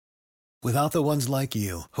Without the ones like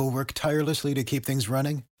you, who work tirelessly to keep things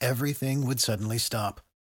running, everything would suddenly stop.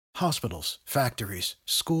 Hospitals, factories,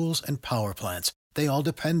 schools, and power plants, they all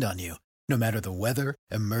depend on you. No matter the weather,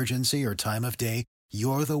 emergency, or time of day,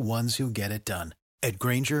 you're the ones who get it done. At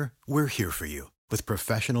Grainger, we're here for you with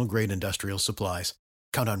professional-grade industrial supplies.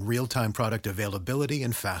 Count on real-time product availability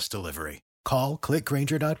and fast delivery. Call, click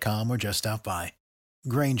Grainger.com, or just stop by.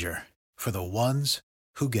 Grainger, for the ones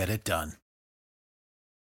who get it done.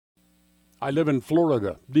 I live in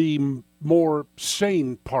Florida, the more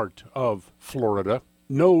sane part of Florida.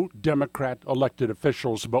 No Democrat elected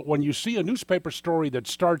officials, but when you see a newspaper story that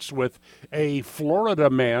starts with a Florida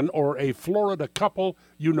man or a Florida couple,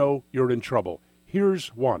 you know you're in trouble. Here's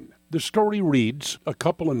one. The story reads, a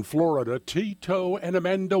couple in Florida, Tito and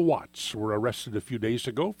Amanda Watts, were arrested a few days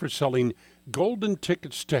ago for selling golden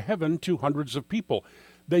tickets to heaven to hundreds of people.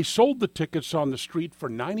 They sold the tickets on the street for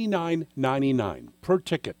 $99.99 per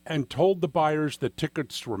ticket and told the buyers the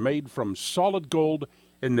tickets were made from solid gold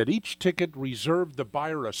and that each ticket reserved the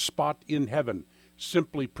buyer a spot in heaven.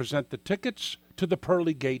 Simply present the tickets to the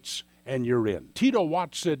pearly gates and you're in. Tito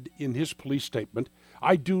Watts said in his police statement,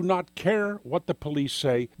 I do not care what the police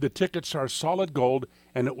say. The tickets are solid gold,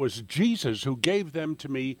 and it was Jesus who gave them to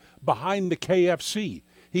me behind the KFC.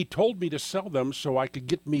 He told me to sell them so I could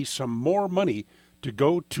get me some more money to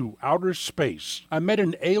go to outer space. I met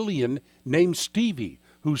an alien named Stevie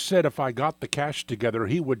who said if I got the cash together,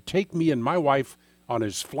 he would take me and my wife on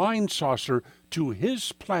his flying saucer to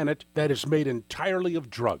his planet that is made entirely of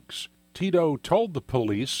drugs. Tito told the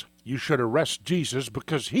police, you should arrest Jesus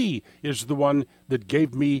because he is the one that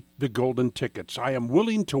gave me the golden tickets. I am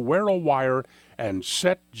willing to wear a wire and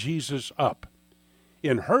set Jesus up.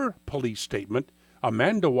 In her police statement,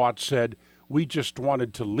 Amanda Watts said, we just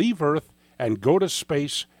wanted to leave Earth and go to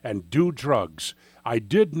space and do drugs. I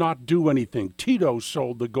did not do anything. Tito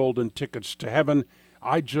sold the golden tickets to heaven.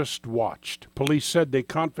 I just watched. Police said they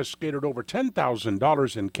confiscated over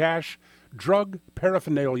 $10,000 in cash, drug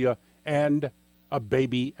paraphernalia, and a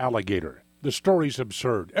baby alligator. The story's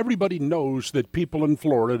absurd. Everybody knows that people in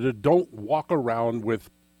Florida don't walk around with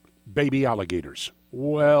baby alligators.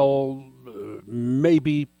 Well,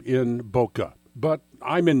 maybe in Boca. But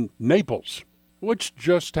I'm in Naples, which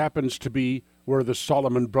just happens to be where the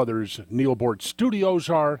Solomon Brothers Neilbort Studios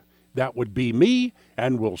are. That would be me,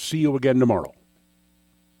 and we'll see you again tomorrow.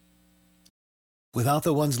 Without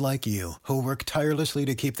the ones like you, who work tirelessly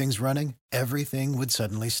to keep things running, everything would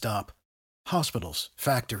suddenly stop. Hospitals,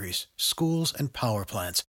 factories, schools, and power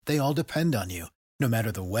plants, they all depend on you. No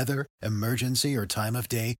matter the weather, emergency, or time of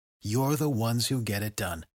day, you're the ones who get it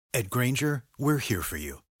done. At Grainger, we're here for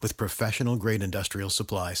you with professional-grade industrial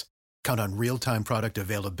supplies. Count on real-time product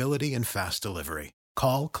availability and fast delivery.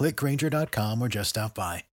 Call, click Grainger.com, or just stop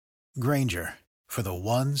by. Grainger, for the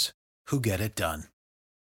ones who get it done.